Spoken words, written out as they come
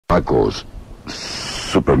Paco's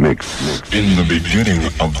Super Mix. In the beginning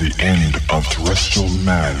of the end of terrestrial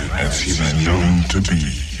man as he was known to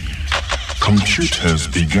be, computers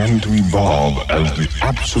began to evolve as the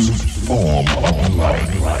absolute form of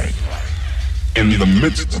life. In the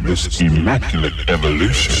midst of this immaculate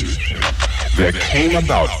evolution, there came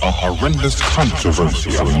about a horrendous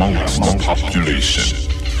controversy amongst the population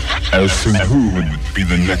as to who would be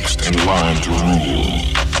the next in line to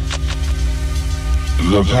rule.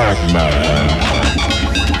 The Pac-Man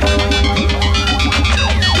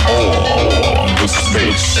or the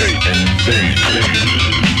Space Invasion.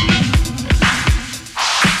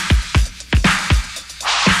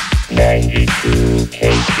 92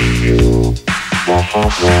 KTU, the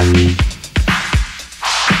hot one.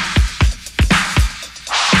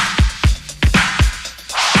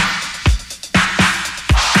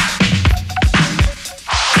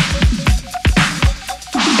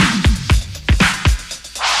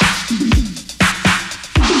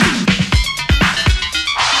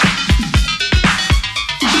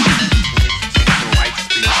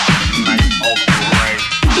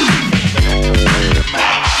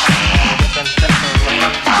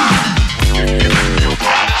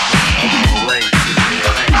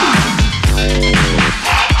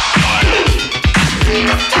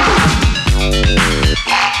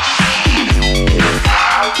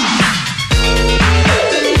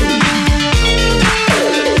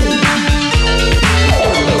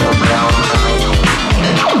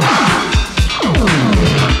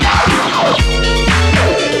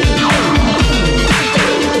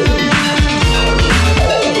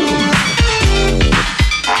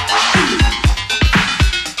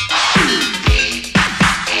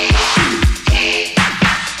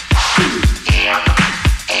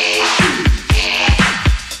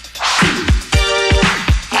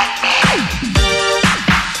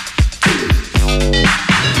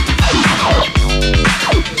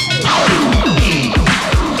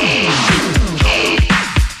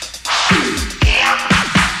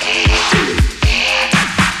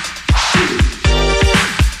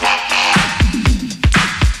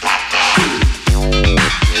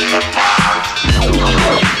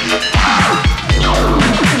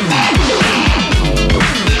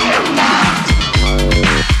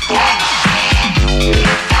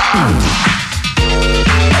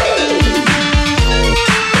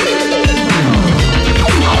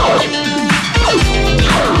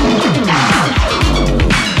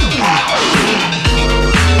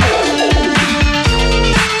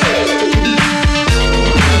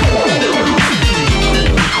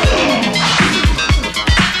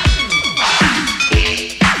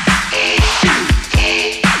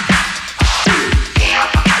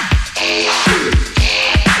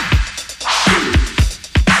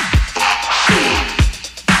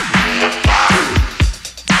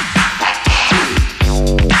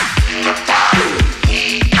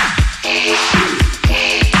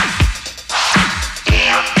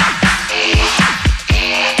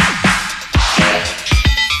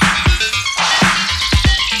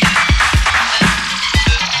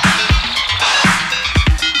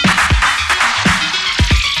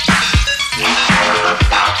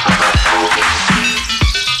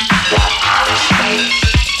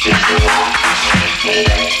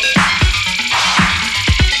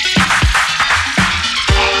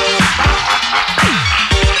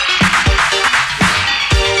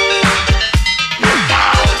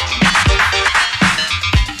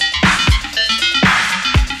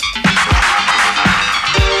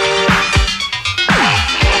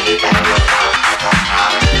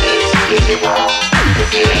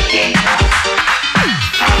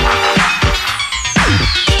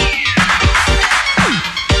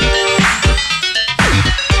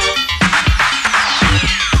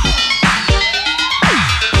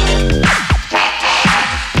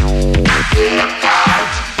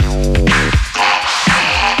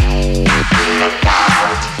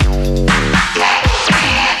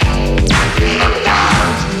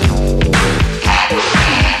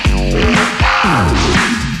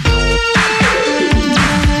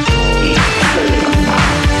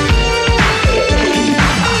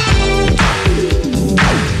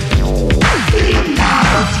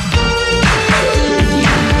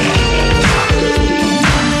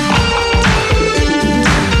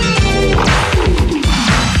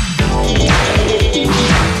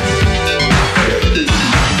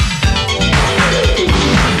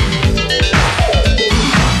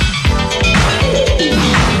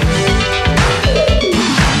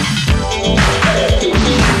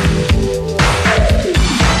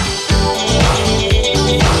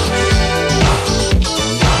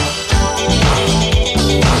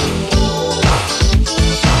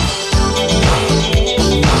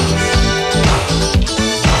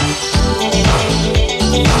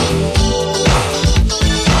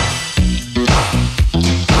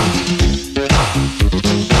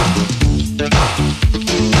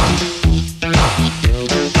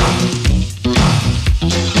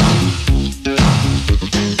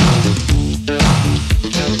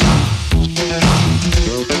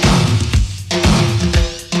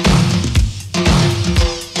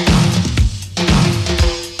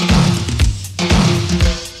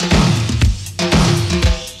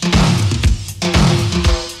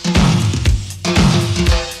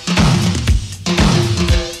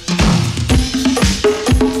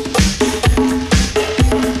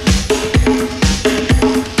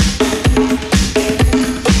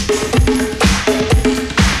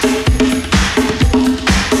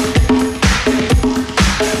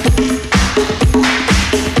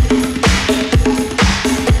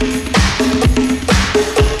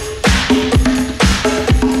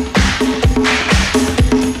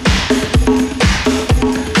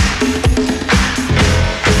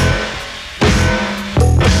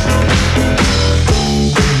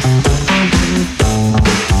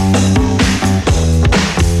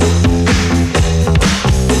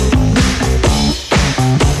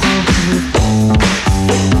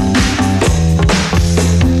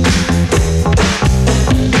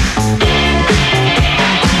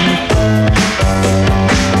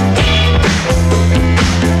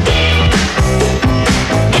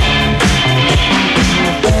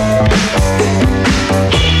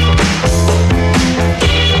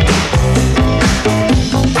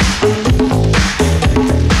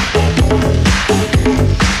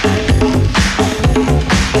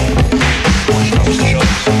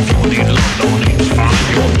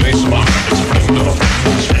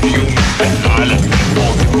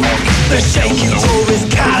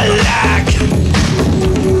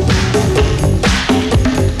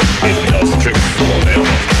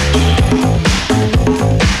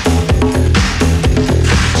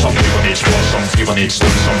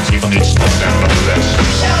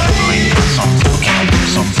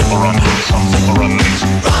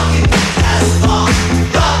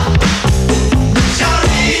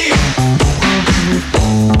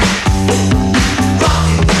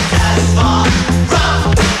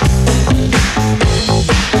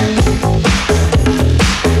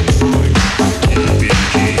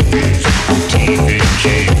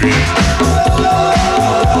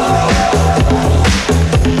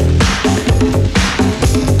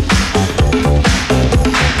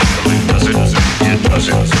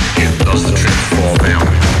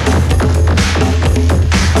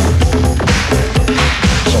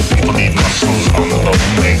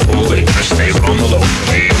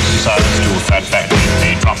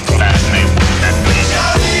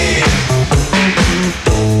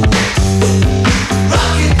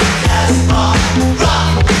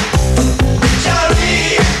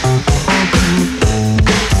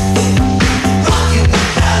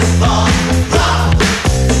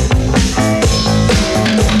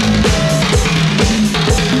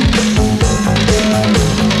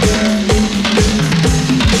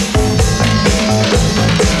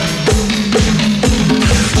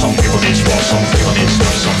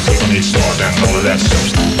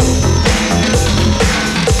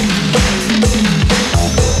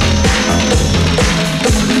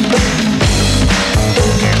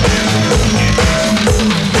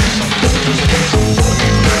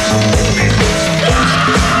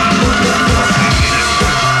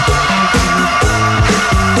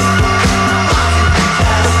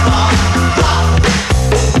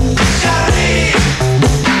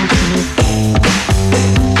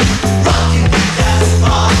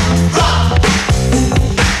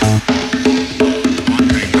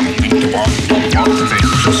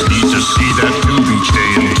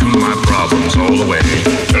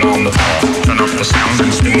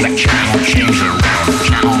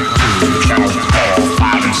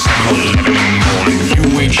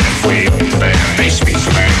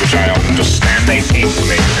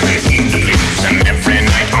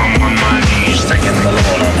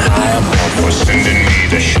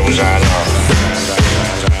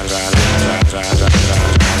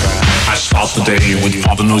 but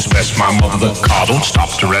father knows best. My mother, the car, don't stop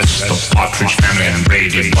to rest. The Partridge Family and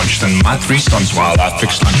Brady Bunch, then my three sons while I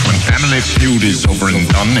fix lunch. When Family Feud is over and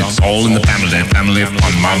done, it's all in the family, family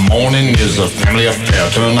fun. My morning is a family affair.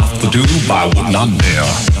 Turn off the tube, I would not dare.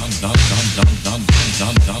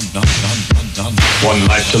 One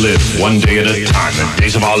life to live, one day at a time. The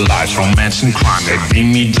days of our lives, romance and crime. They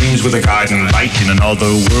beam me dreams with a guiding light in another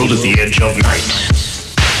world at the edge of night.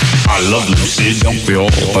 I love Lucy, don't we all?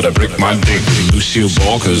 But I break my dick with Lucille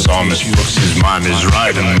Ball, cause all Miss Brooks' mime is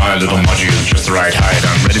right, and my little Mudgy is just the right height.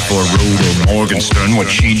 I'm ready for a road of Morgenstern. What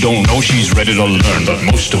she don't know, she's ready to learn. But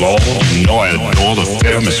most of all, you know I adore the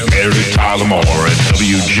fair Miss Mary Tyler Moore. At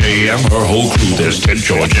WJM, her whole crew, there's Ted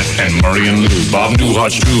George and Murray and Lou. Bob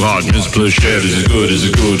Newhart's True Heart, Miss Plachette is as good as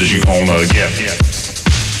you're gonna get.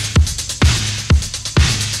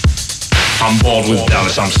 I'm bored with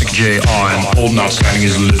Dallas, I'm sick of JR, and old not standing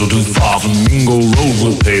is a little too far. From Mingo Road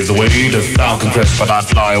will pave the way to Falcon Crest, but I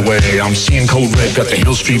fly away. I'm seeing Code Red, got the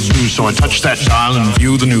Hill Street Blues, so I touch that dial and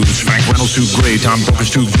view the news. Frank Reynolds too gray, Tom Booker's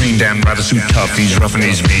too green, Dan Rather's too tough, he's rough and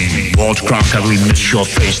he's mean. Walter Cronkite, we miss your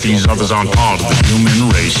face, these others aren't part of the human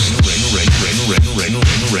race.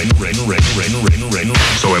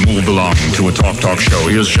 So I moved along to a talk show.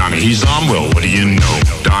 Here's Johnny, he's on, well, what do you know?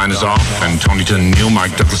 Diane is off, and Tony to Neil,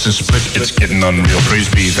 Mike Douglas is split. It's getting unreal, praise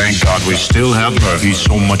be, thank God we still have Murph. He's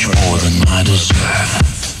so much more than I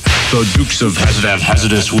deserve. The Dukes of Hazzard have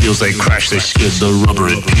hazardous wheels. They crash, they skid, the rubber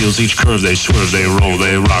it peels. Each curve they swerve, they roll,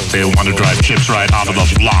 they rock. They want to drive chips right out of the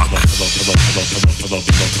block.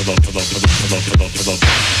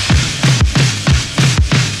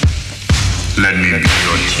 Let me be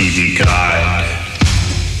your TV guide.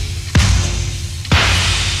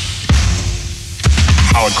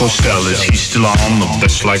 Howard Cosell, is he still on? The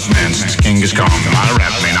best like man since Genghis Khan. My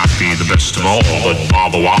rap may not be the best of all, but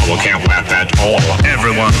Baba Waba can't rap at all.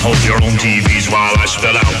 Everyone hold your own TVs while I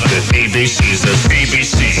spell out the ABCs. There's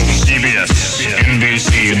ABC, CBS,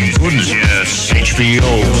 NBC, and goodness yes,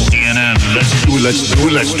 HBO, CNN. Let's do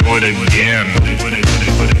it again.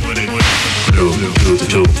 Glue to the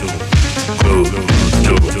tube. Glue to the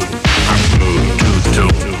tube. I'm glued to the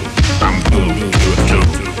tube. I'm glued to the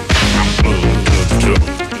tube. I'm glued to the tube.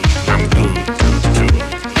 I'm glued to the tube. I'm glued to the tube.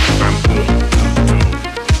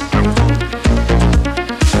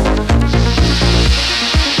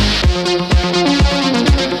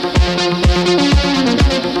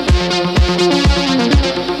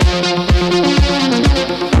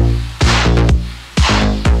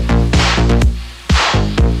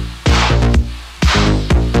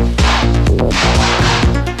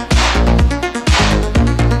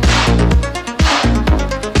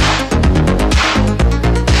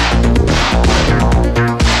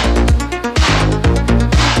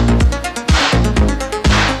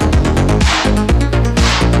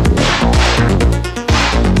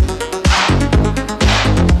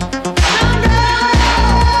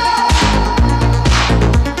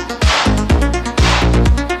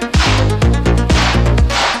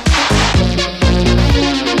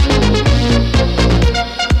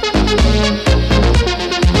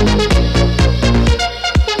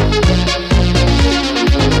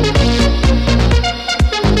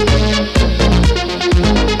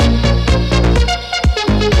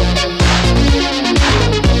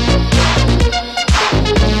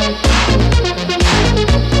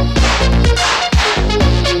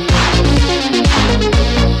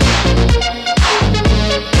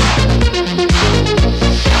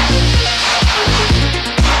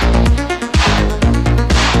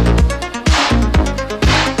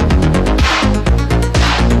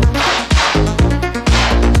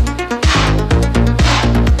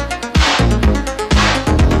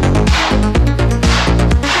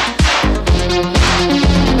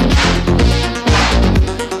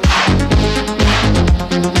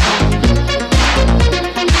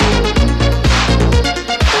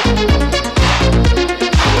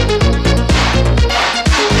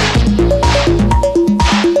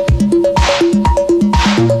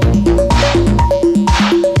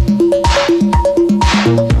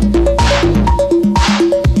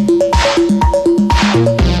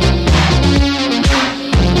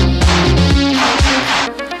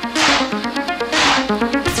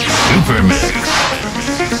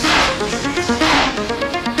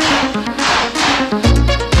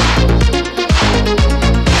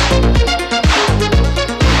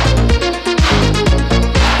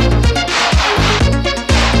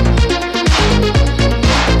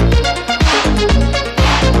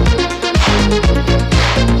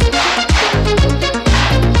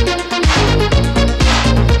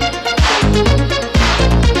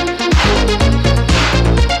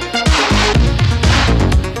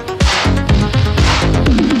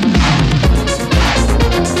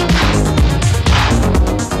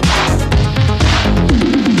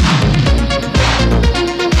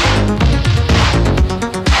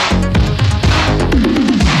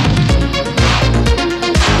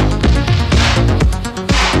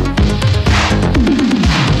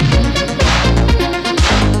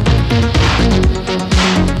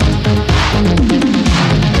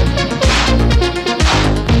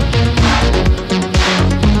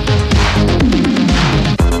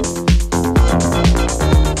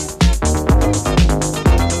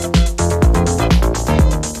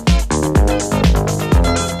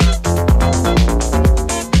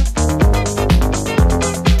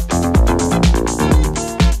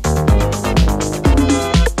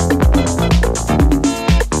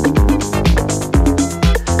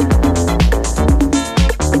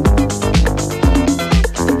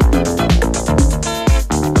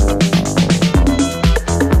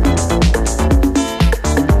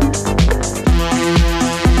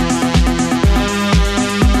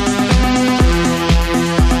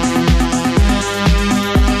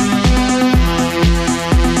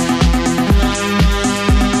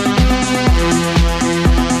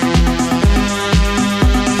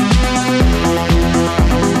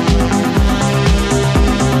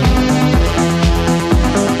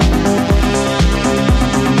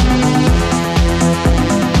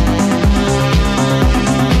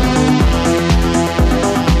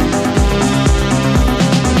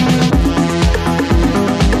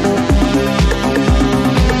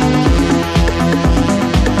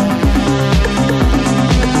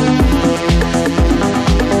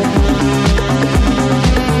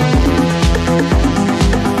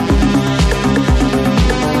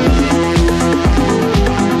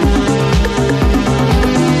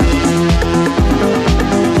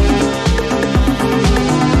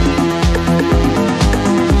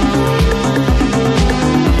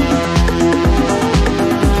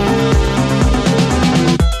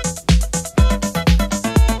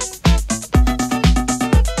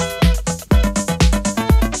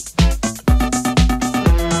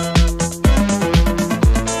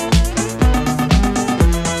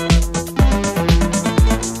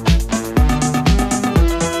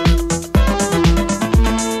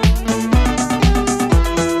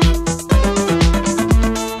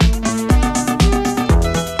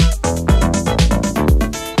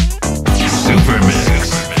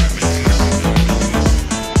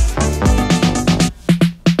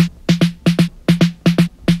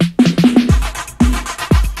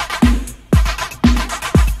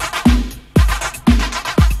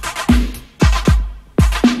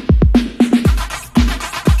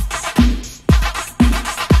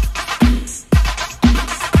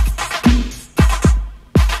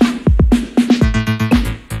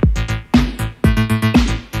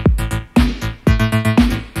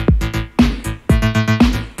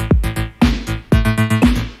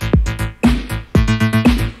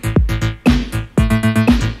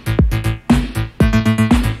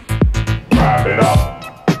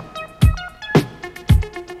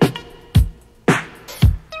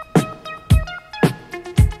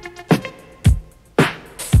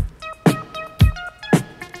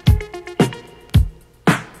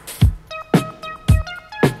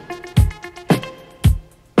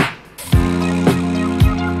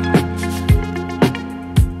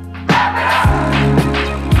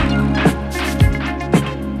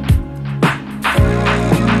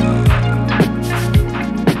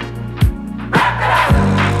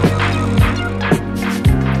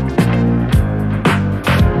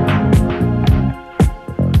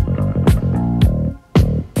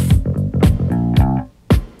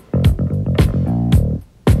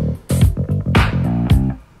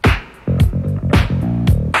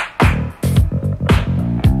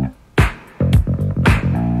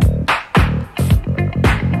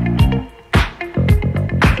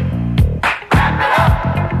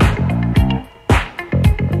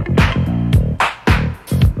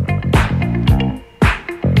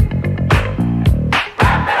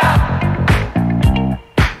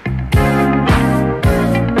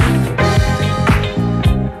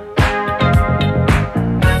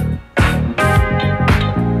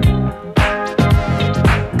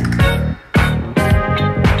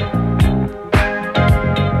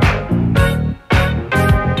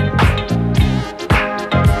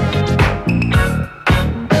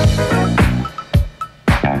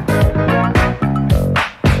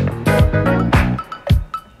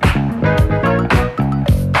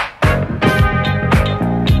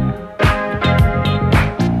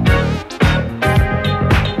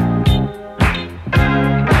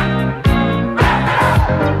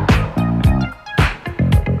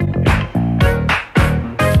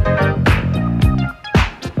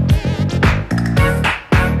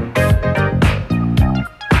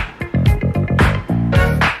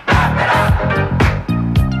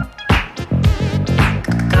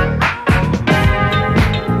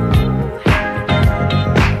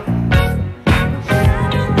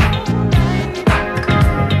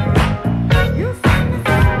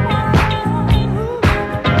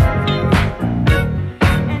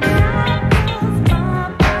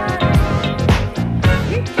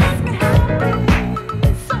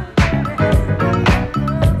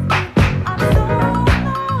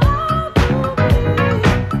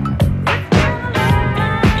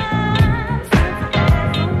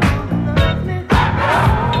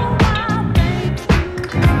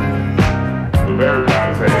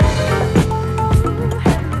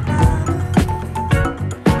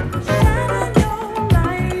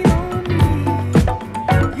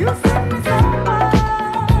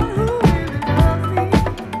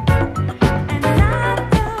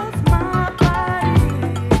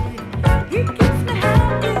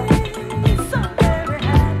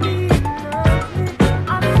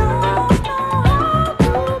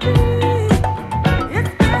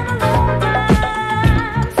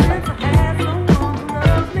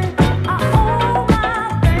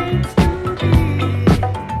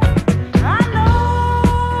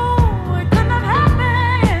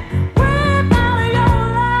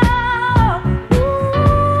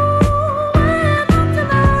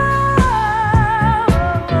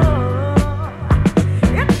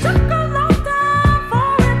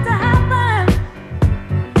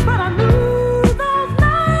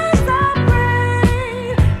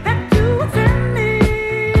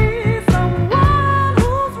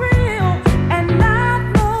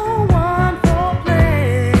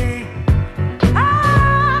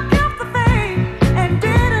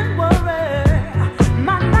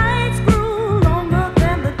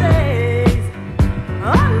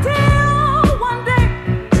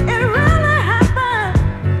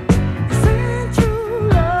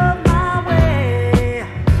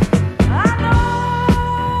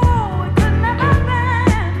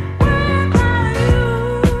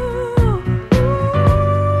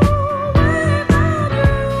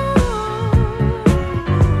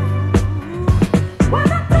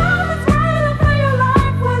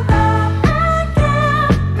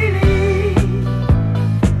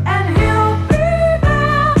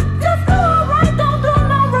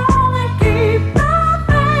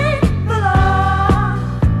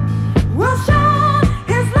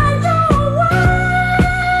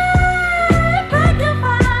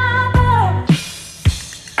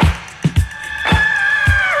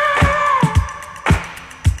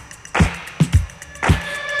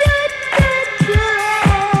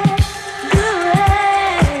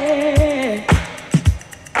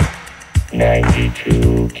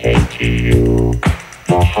 92 KTU,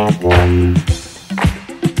 the hot one.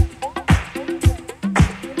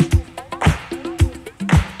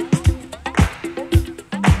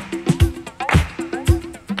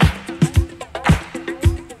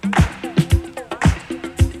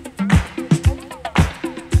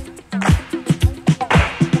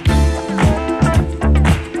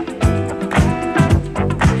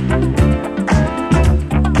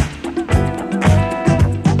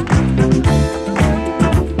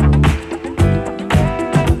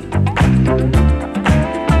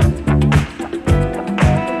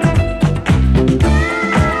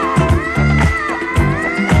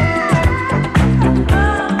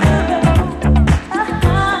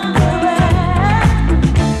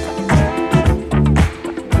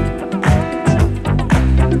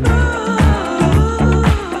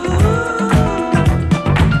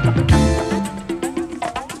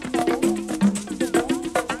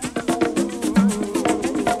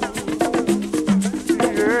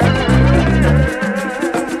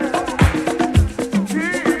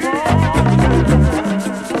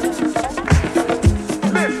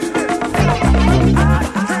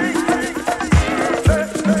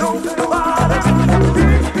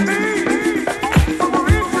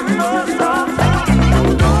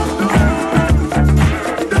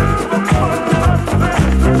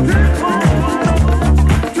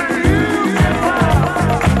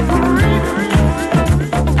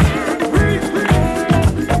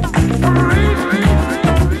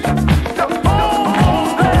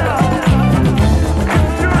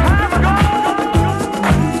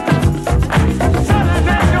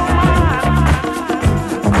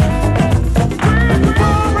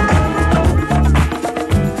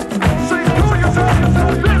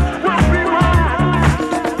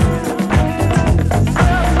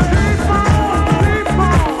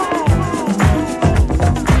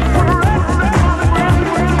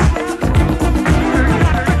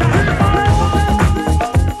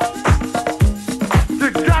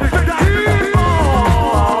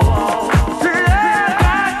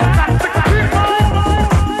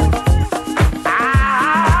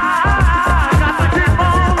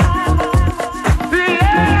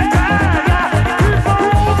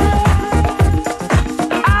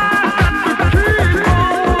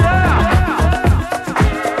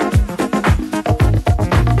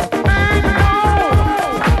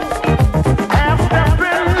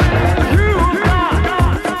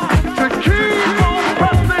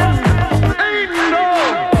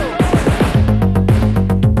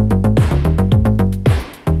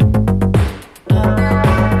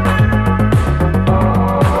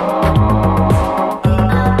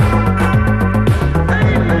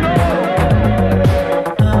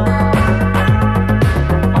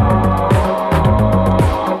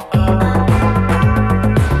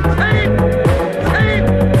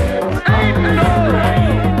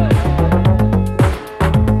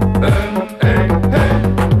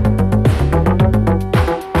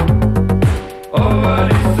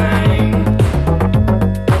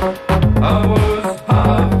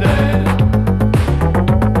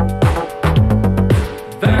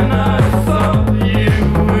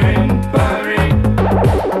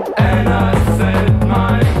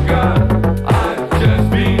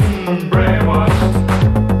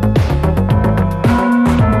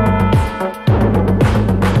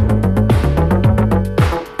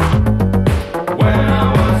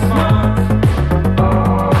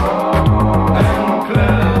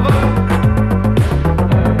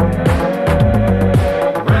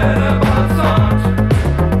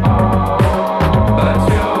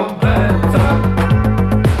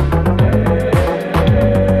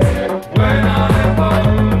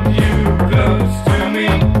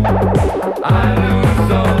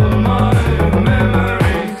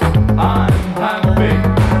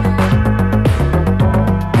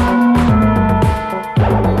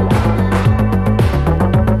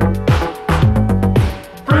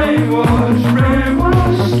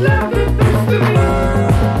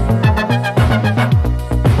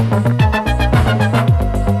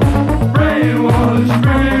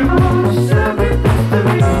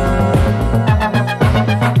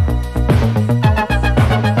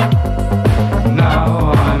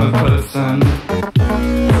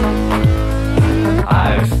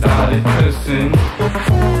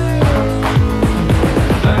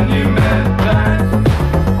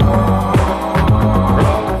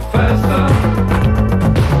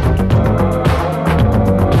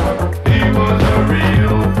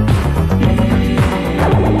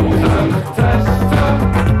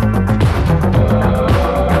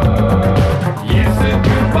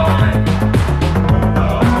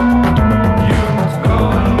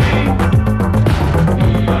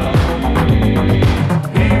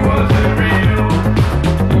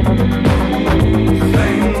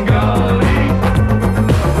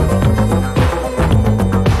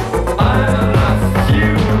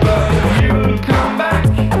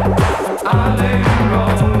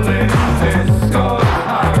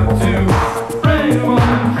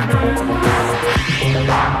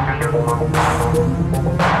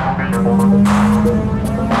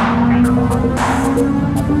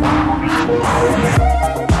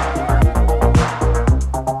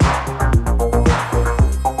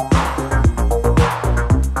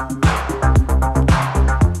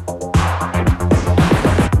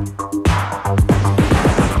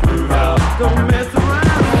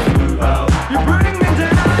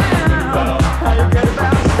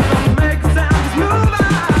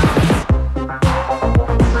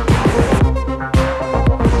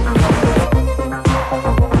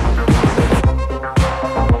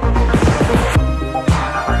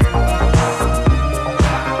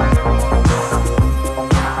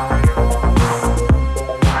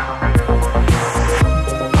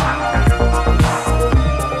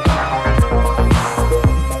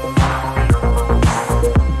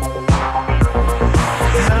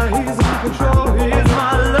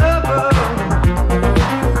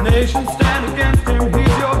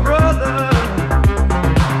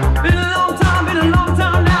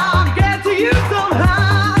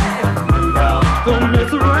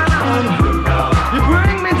 around. You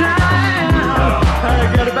bring me down.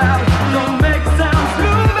 I get about, don't make sounds.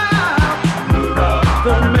 Move out.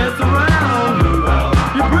 Don't mess around.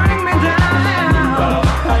 You bring me down.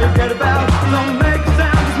 I get about, don't make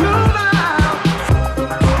sounds. Move out.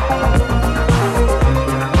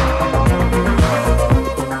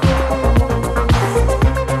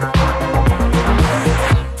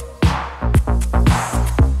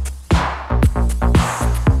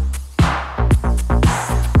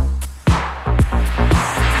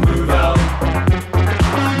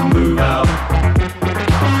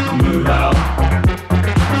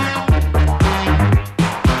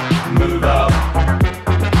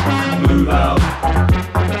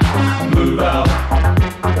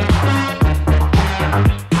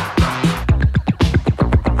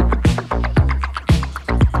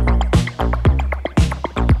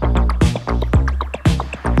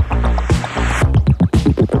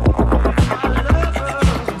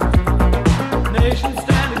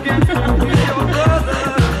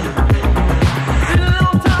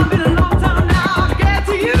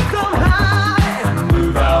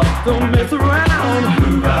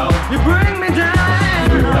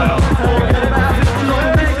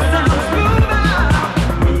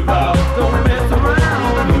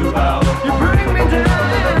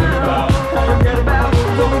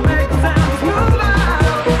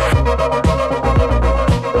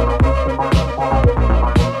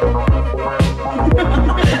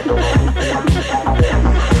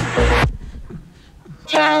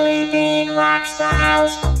 Jellybean rocks the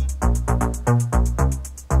house.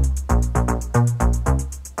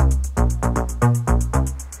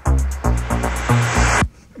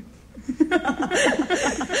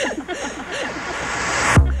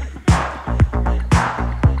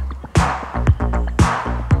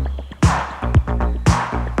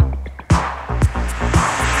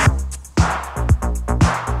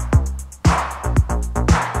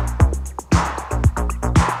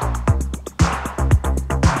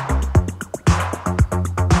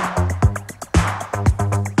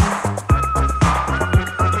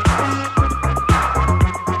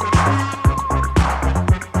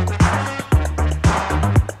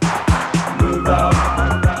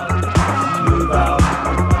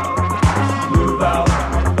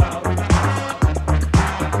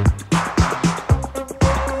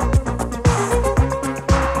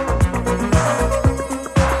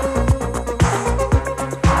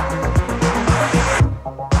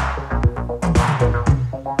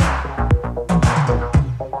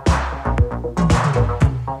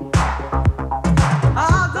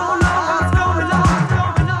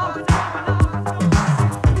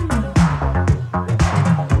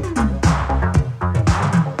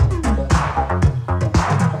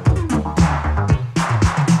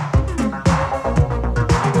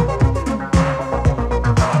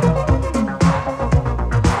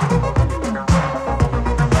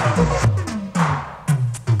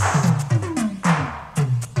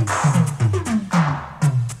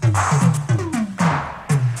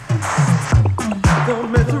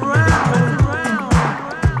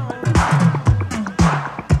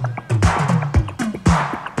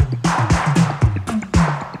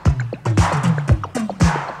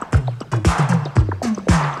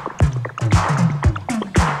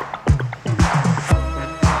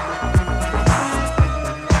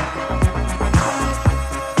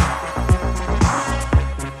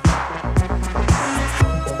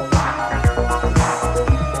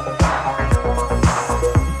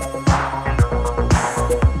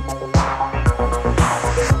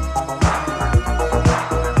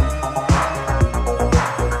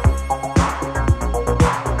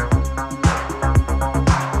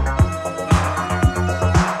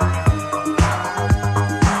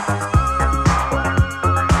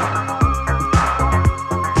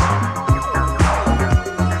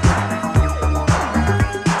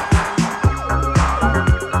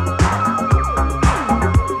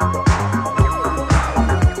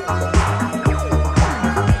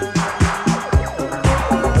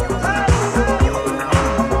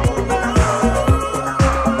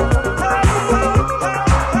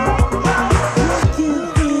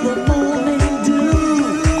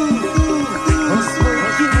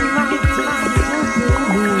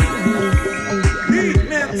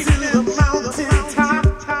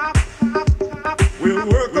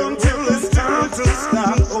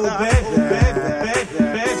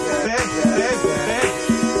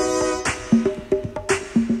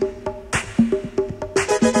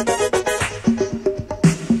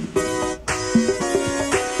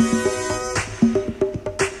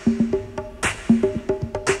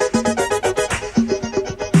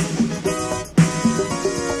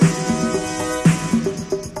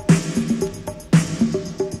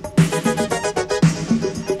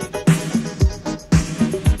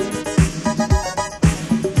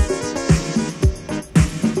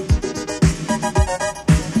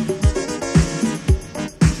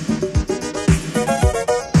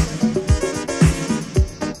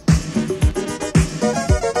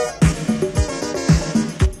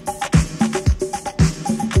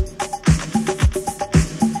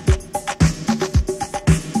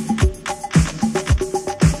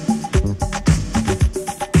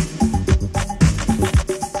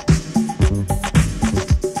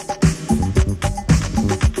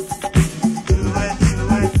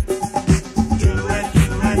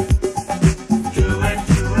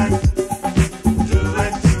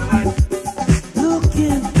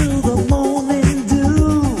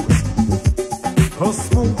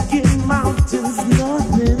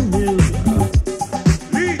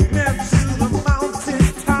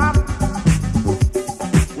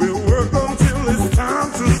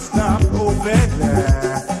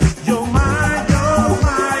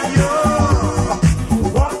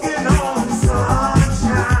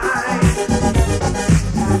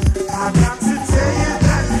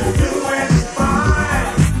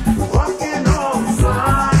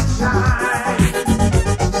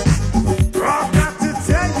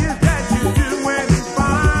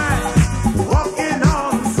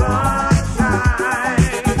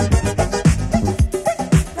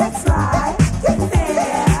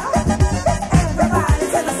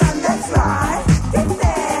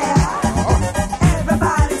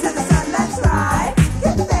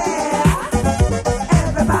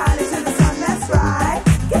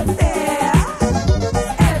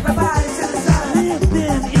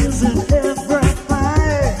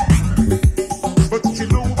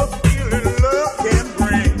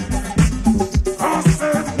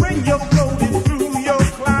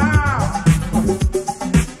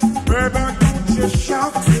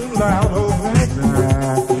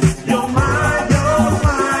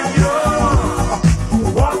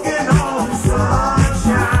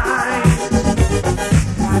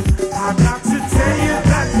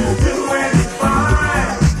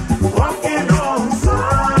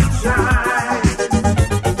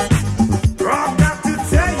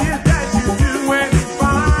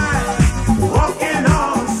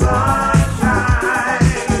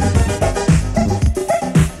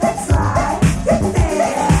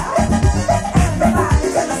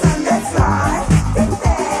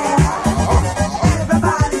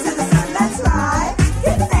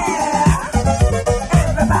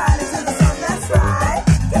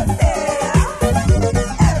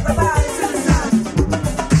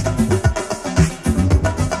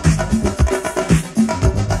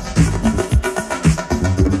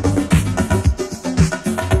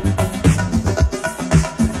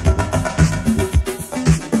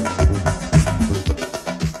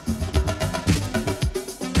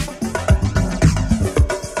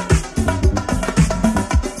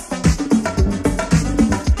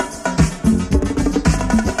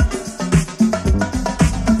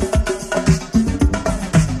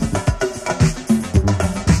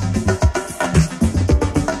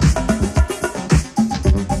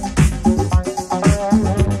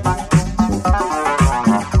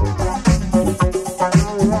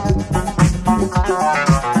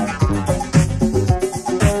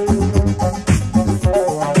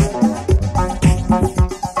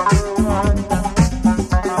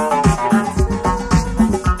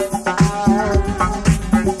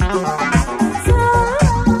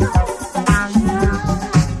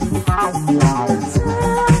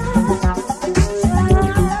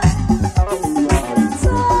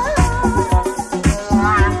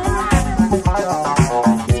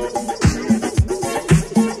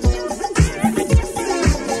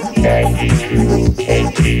 HBII-90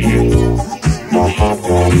 Tape3-B, the hot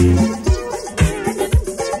one.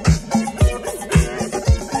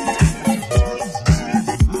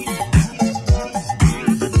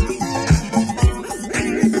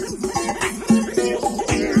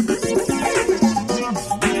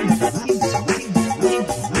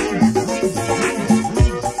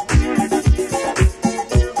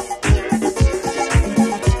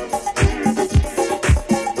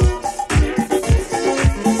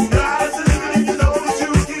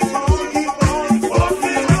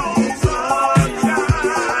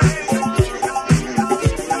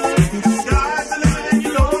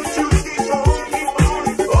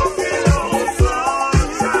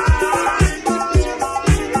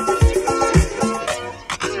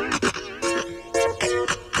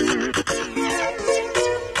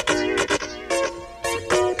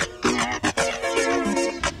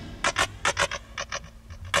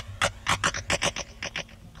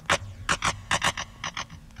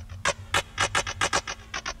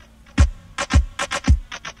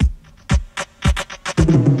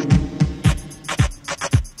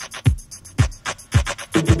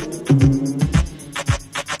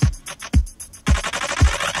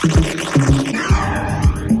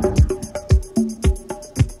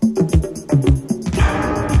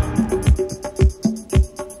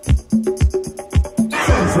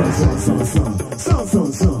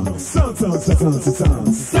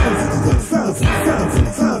 Sounds.